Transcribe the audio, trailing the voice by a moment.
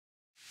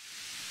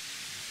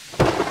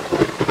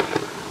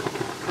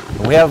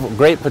We have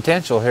great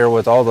potential here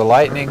with all the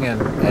lightning and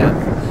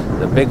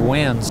the big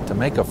winds to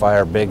make a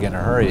fire big in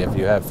a hurry if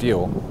you have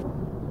fuel.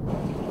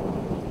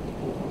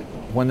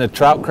 When the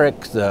Trout Creek,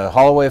 the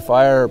Holloway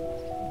fire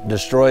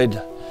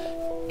destroyed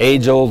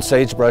age-old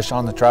sagebrush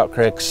on the trout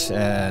creeks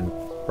and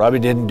probably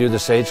didn't do the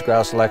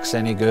sage-grouse leks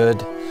any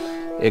good,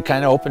 it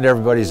kind of opened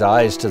everybody's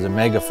eyes to the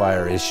mega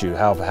fire issue,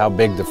 how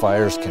big the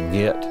fires can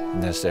get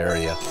in this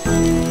area.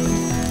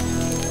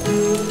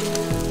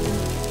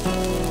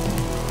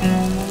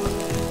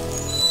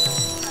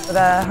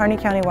 The Harney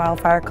County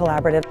Wildfire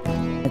Collaborative,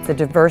 it's a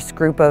diverse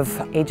group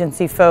of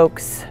agency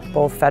folks,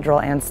 both federal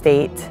and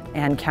state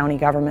and county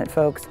government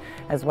folks,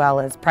 as well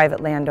as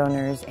private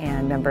landowners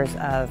and members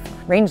of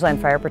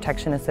rangeland fire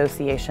protection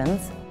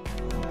associations.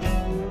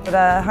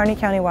 The Harney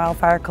County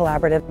Wildfire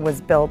Collaborative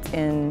was built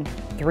in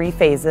 3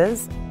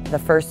 phases. The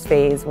first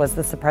phase was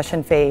the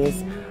suppression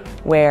phase,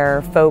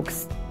 where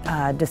folks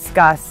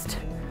discussed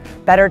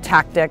better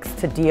tactics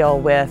to deal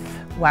with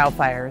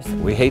wildfires.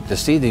 We hate to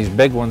see these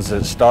big ones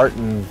that start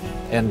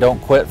and don't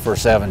quit for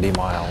 70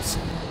 miles.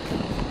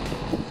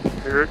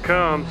 Here it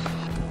comes.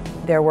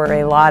 There were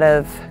a lot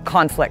of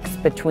conflicts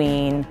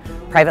between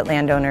private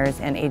landowners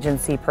and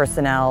agency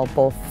personnel,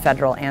 both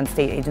federal and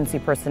state agency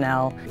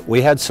personnel.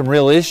 We had some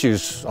real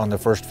issues on the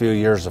first few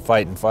years of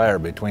fighting fire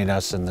between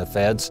us and the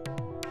feds.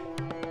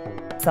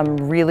 Some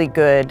really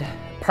good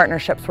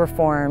partnerships were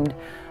formed.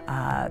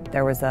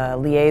 There was a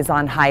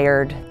liaison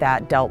hired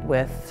that dealt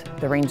with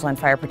the Rangeland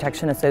Fire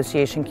Protection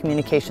Association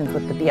communications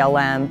with the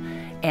BLM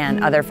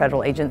and other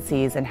federal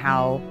agencies and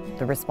how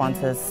the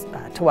responses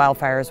to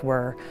wildfires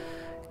were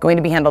going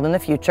to be handled in the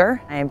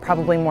future. And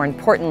probably more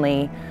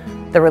importantly,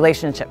 the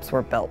relationships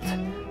were built.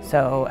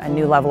 So a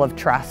new level of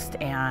trust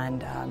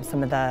and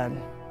some of the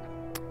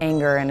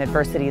anger and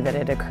adversity that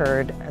had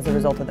occurred as a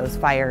result of those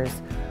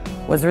fires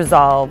was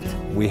resolved.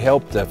 We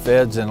helped the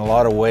feds in a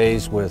lot of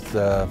ways with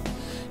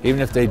even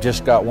if they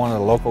just got one of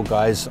the local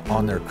guys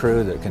on their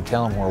crew that can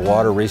tell them where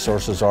water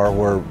resources are,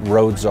 where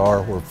roads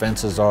are, where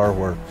fences are,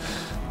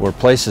 where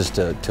places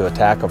to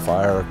attack a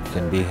fire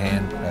can be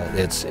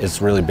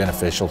it's really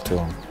beneficial to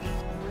them.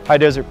 High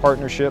Desert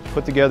Partnership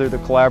put together the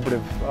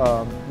collaborative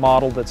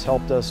model that's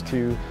helped us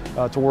to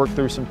work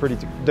through some pretty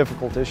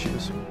difficult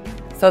issues.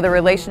 So the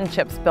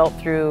relationships built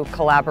through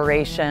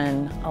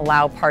collaboration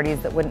allow parties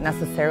that wouldn't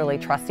necessarily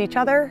trust each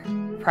other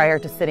prior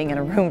to sitting in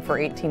a room for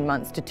 18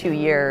 months to 2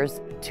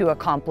 years to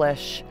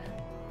accomplish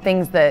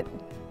things that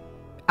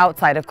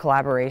outside of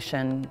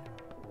collaboration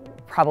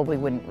probably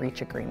wouldn't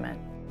reach agreement.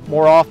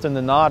 More often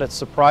than not, it's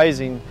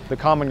surprising the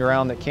common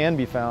ground that can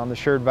be found, the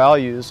shared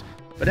values.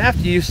 But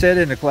after you sit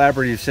in a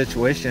collaborative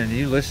situation and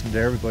you listen to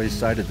everybody's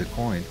side of the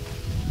coin,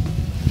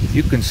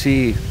 you can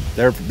see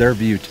their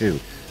view too.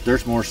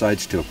 There's more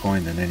sides to a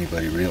coin than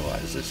anybody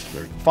realizes.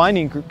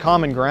 Finding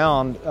common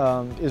ground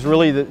is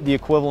really the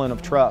equivalent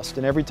of trust.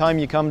 And every time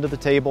you come to the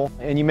table,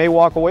 and you may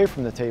walk away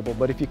from the table,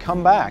 but if you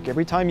come back,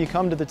 every time you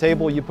come to the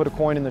table, you put a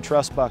coin in the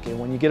trust bucket.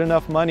 When you get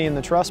enough money in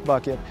the trust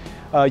bucket,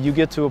 you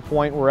get to a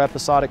point where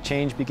episodic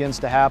change begins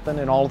to happen,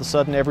 and all of a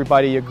sudden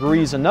everybody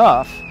agrees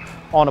enough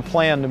on a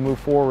plan to move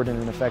forward in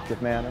an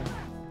effective manner.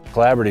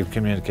 Collaborative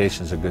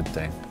communication is a good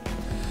thing.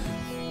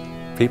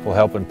 People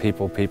helping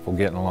people, people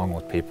getting along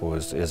with people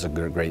is a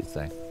great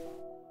thing.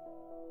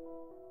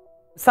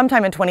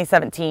 Sometime in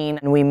 2017,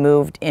 we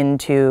moved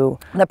into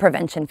the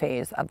prevention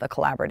phase of the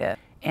collaborative.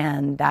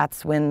 And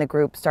that's when the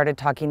group started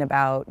talking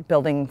about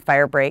building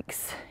fire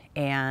breaks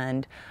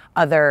and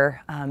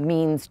other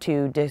means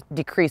to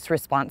decrease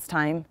response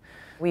time.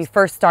 We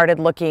first started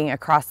looking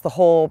across the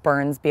whole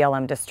Burns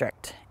BLM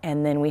district,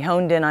 and then we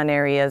honed in on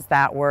areas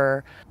that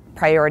were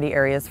priority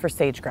areas for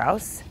sage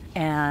grouse.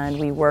 And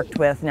we worked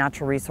with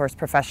natural resource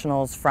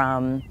professionals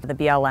from the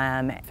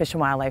BLM, Fish and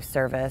Wildlife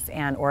Service,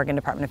 and Oregon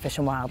Department of Fish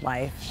and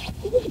Wildlife.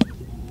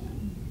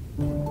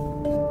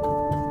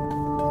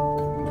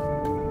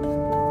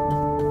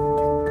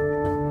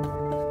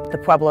 The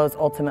Pueblos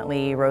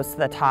ultimately rose to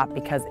the top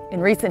because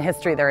in recent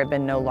history there had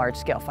been no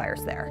large-scale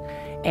fires there.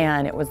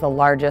 And it was the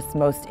largest,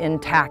 most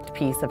intact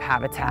piece of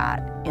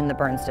habitat in the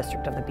Burns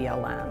district of the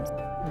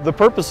BLM. The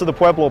purpose of the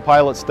Pueblo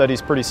pilot study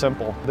is pretty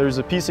simple. There's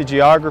a piece of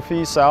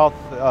geography south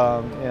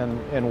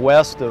and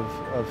west of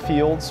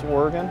Fields,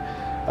 Oregon,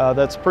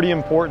 that's pretty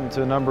important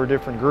to a number of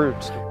different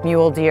groups.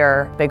 Mule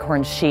deer,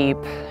 bighorn sheep,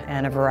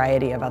 and a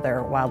variety of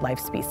other wildlife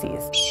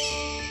species.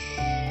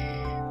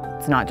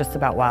 It's not just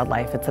about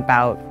wildlife, it's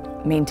about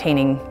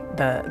maintaining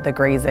the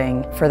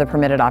grazing for the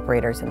permitted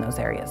operators in those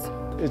areas.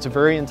 It's a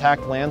very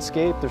intact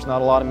landscape. There's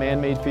not a lot of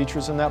man-made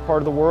features in that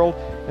part of the world,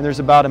 and there's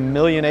about 1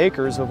 million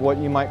acres of what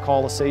you might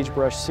call a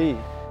sagebrush sea.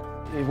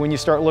 When you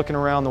start looking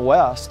around the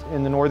west,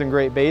 in the northern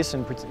Great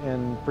Basin,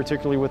 and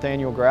particularly with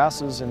annual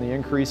grasses and the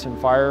increase in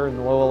fire and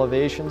the low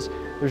elevations,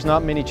 there's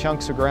not many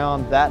chunks of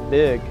ground that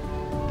big,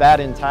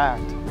 that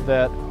intact,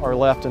 that are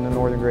left in the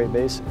northern Great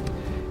Basin.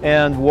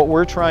 And what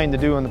we're trying to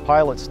do in the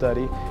pilot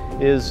study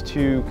is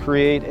to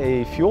create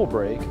a fuel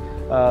break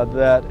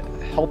that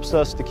helps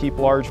us to keep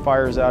large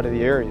fires out of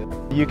the area.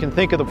 You can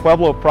think of the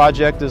Pueblo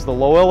project as the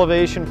low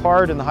elevation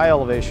part and the high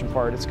elevation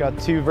part. It's got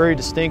two very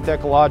distinct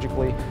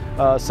ecologically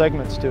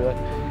segments to it.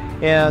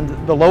 And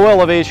the low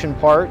elevation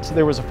part,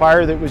 there was a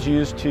fire that was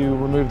used to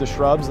remove the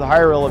shrubs. The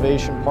higher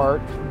elevation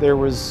part, there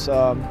was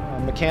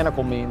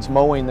mechanical means,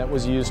 mowing, that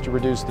was used to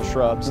reduce the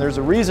shrubs. There's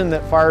a reason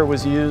that fire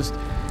was used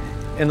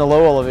in the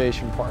low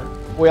elevation part.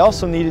 We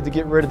also needed to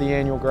get rid of the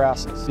annual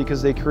grasses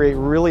because they create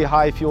really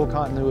high fuel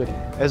continuity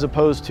as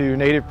opposed to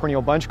native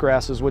perennial bunch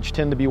grasses, which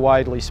tend to be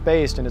widely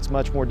spaced, and it's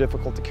much more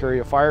difficult to carry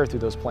a fire through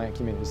those plant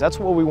communities. That's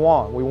what we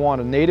want. We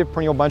want a native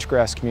perennial bunch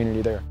grass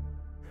community there.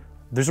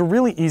 There's a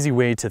really easy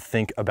way to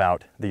think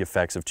about the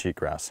effects of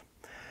cheatgrass.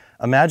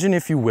 Imagine,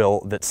 if you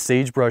will, that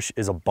sagebrush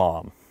is a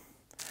bomb.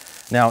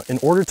 Now, in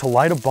order to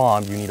light a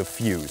bomb, you need a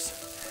fuse.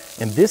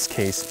 In this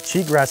case,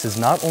 cheatgrass is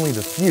not only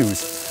the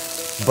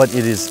fuse, but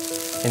it is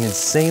an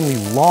insanely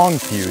long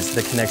fuse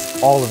that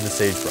connects all of the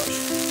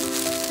sagebrush.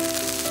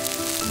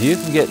 You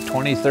can get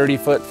 20,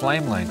 30-foot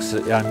flame lengths,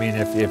 I mean,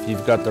 if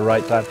you've got the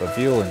right type of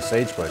fuel in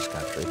sagebrush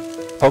country.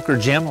 Poker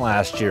Jim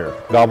last year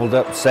gobbled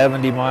up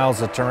 70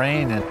 miles of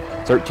terrain in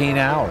 13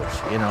 hours,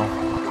 you know.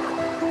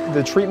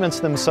 The treatments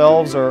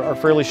themselves are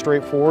fairly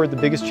straightforward. The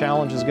biggest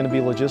challenge is going to be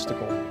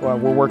logistical.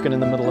 We're working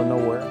in the middle of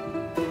nowhere.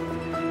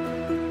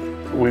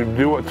 We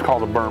do what's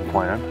called a burn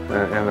plan,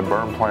 and the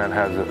burn plan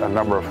has a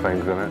number of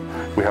things in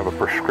it. We have a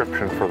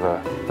prescription for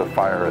the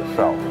fire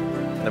itself.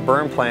 The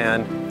burn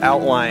plan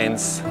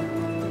outlines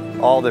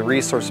all the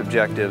resource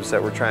objectives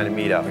that we're trying to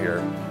meet out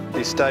here.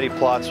 These study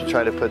plots will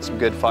try to put some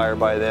good fire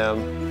by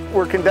them.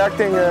 We're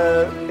conducting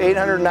a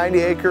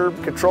 890-acre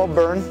controlled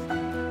burn.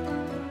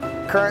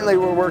 Currently,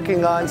 we're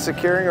working on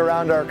securing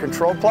around our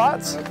control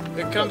plots.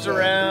 It comes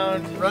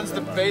around, runs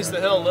the base of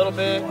the hill a little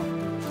bit.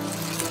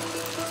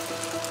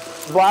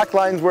 Black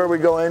line's where we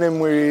go in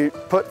and we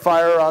put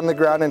fire on the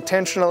ground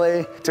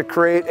intentionally to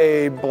create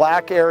a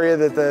black area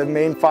that the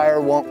main fire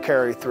won't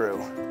carry through.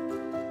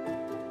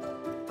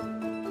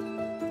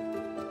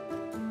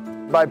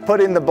 By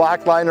putting the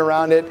black line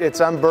around it,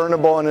 it's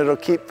unburnable and it'll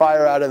keep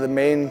fire out of the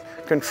main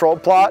control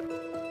plot.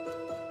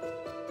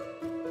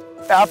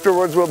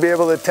 Afterwards, we'll be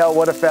able to tell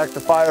what effect the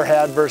fire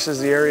had versus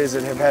the areas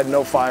that have had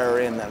no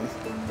fire in them.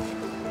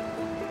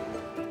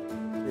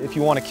 If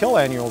you want to kill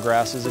annual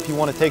grasses, if you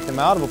want to take them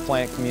out of a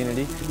plant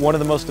community, one of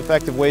the most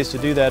effective ways to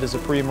do that is a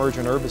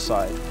pre-emergent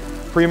herbicide.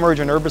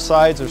 Pre-emergent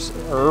herbicides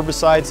are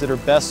herbicides that are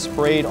best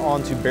sprayed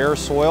onto bare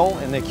soil,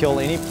 and they kill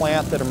any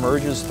plant that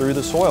emerges through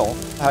the soil.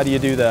 How do you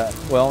do that?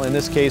 Well, in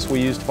this case we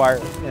used fire,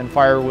 and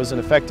fire was an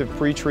effective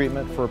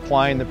pre-treatment for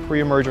applying the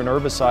pre-emergent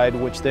herbicide,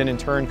 which then in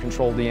turn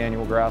controlled the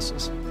annual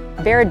grasses.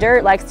 Bare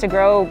dirt likes to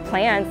grow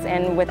plants,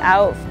 and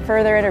without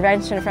further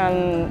intervention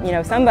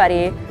from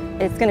somebody,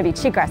 it's going to be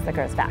cheatgrass that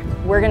grows back.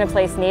 We're going to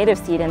place native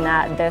seed in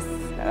that this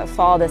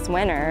fall, this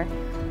winter,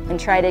 and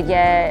try to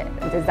get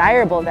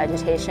desirable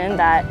vegetation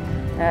that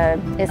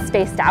is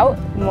spaced out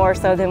more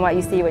so than what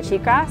you see with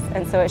cheatgrass,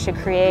 and so it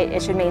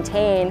should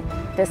maintain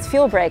this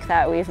fuel break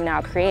that we've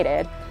now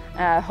created,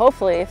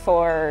 hopefully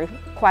for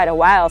quite a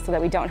while, so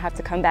that we don't have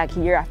to come back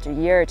year after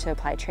year to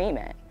apply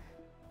treatment.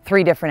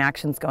 3 different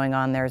actions going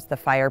on. There's the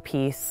fire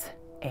piece,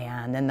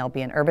 and then there'll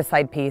be an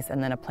herbicide piece,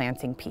 and then a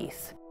planting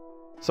piece.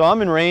 So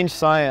I'm in range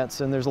science,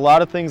 and there's a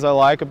lot of things I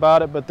like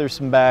about it, but there's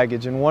some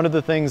baggage. And one of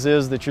the things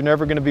is that you're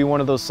never going to be one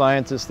of those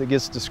scientists that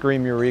gets to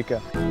scream eureka.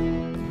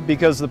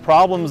 Because the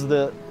problems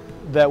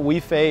that we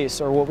face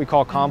are what we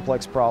call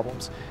complex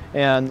problems.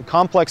 And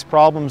complex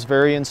problems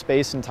vary in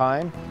space and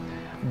time,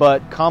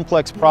 but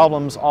complex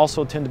problems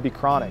also tend to be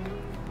chronic.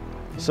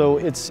 So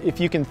if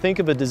you can think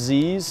of a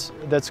disease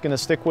that's going to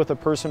stick with a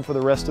person for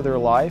the rest of their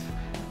life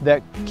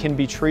that can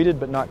be treated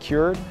but not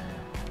cured,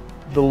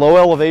 the low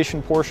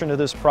elevation portion of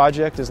this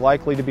project is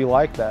likely to be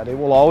like that. It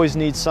will always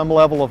need some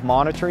level of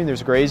monitoring.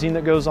 There's grazing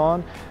that goes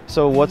on.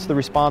 So what's the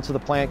response of the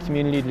plant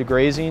community to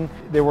grazing?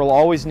 There will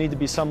always need to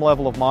be some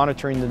level of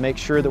monitoring to make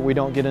sure that we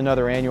don't get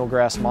another annual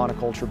grass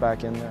monoculture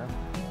back in there.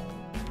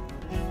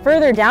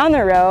 Further down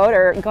the road,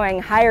 or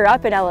going higher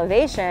up in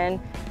elevation,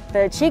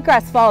 the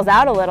cheatgrass falls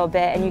out a little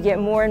bit, and you get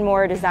more and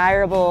more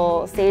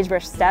desirable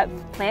sagebrush steppe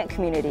plant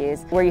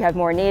communities where you have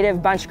more native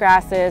bunch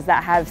grasses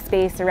that have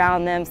space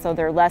around them, so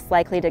they're less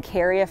likely to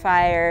carry a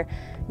fire.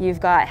 You've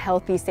got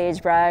healthy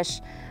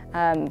sagebrush.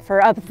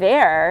 For up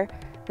there,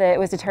 it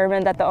was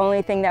determined that the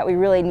only thing that we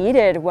really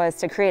needed was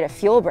to create a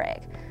fuel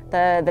break.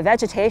 The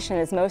vegetation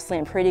is mostly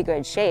in pretty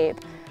good shape,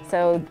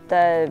 so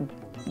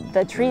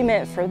the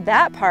treatment for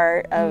that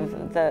part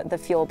of the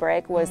fuel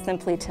break was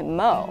simply to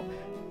mow.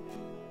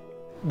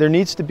 There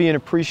needs to be an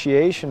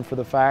appreciation for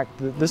the fact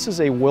that this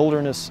is a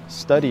wilderness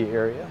study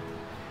area.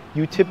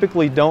 You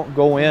typically don't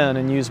go in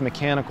and use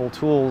mechanical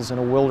tools in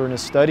a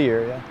wilderness study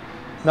area.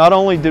 Not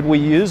only did we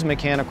use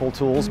mechanical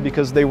tools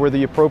because they were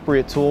the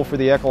appropriate tool for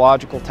the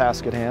ecological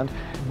task at hand,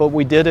 but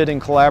we did it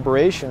in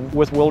collaboration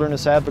with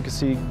Wilderness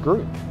Advocacy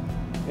Group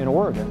in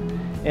Oregon.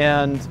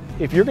 And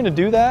if you're going to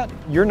do that,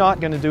 you're not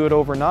going to do it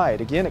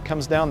overnight. Again, it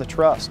comes down to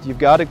trust. You've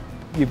got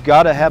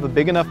to have a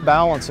big enough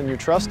balance in your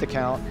trust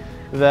account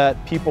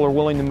that people are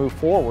willing to move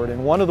forward.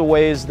 And one of the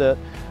ways that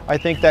I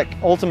think that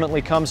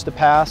ultimately comes to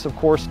pass, of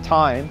course,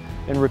 time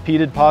and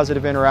repeated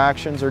positive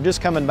interactions or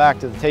just coming back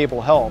to the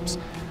table helps.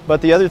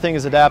 But the other thing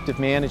is adaptive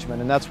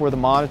management, and that's where the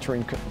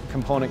monitoring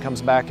component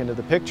comes back into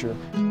the picture.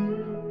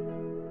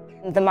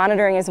 The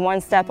monitoring is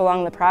one step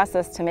along the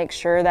process to make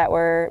sure that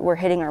we're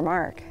hitting our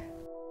mark.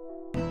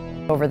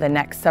 Over the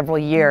next several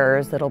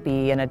years, it'll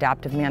be an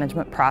adaptive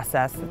management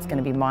process that's going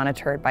to be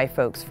monitored by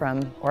folks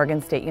from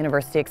Oregon State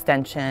University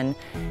Extension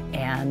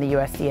and the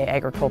USDA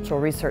Agricultural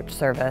Research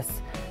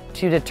Service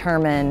to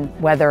determine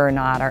whether or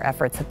not our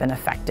efforts have been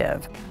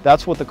effective.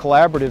 That's what the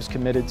collaborative's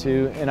committed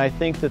to, and I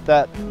think that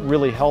that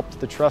really helped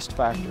the trust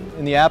factor.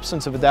 In the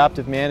absence of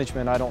adaptive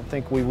management, I don't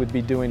think we would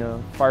be doing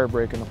a fire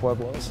break in the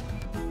Pueblos.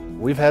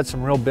 We've had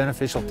some real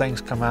beneficial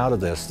things come out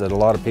of this that a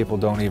lot of people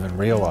don't even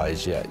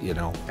realize yet, you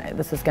know.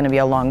 This is going to be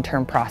a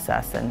long-term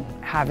process, and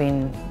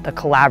having the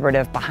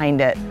collaborative behind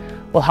it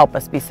will help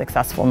us be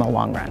successful in the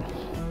long run.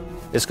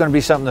 It's going to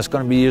be something that's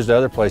going to be used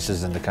other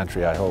places in the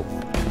country, I hope.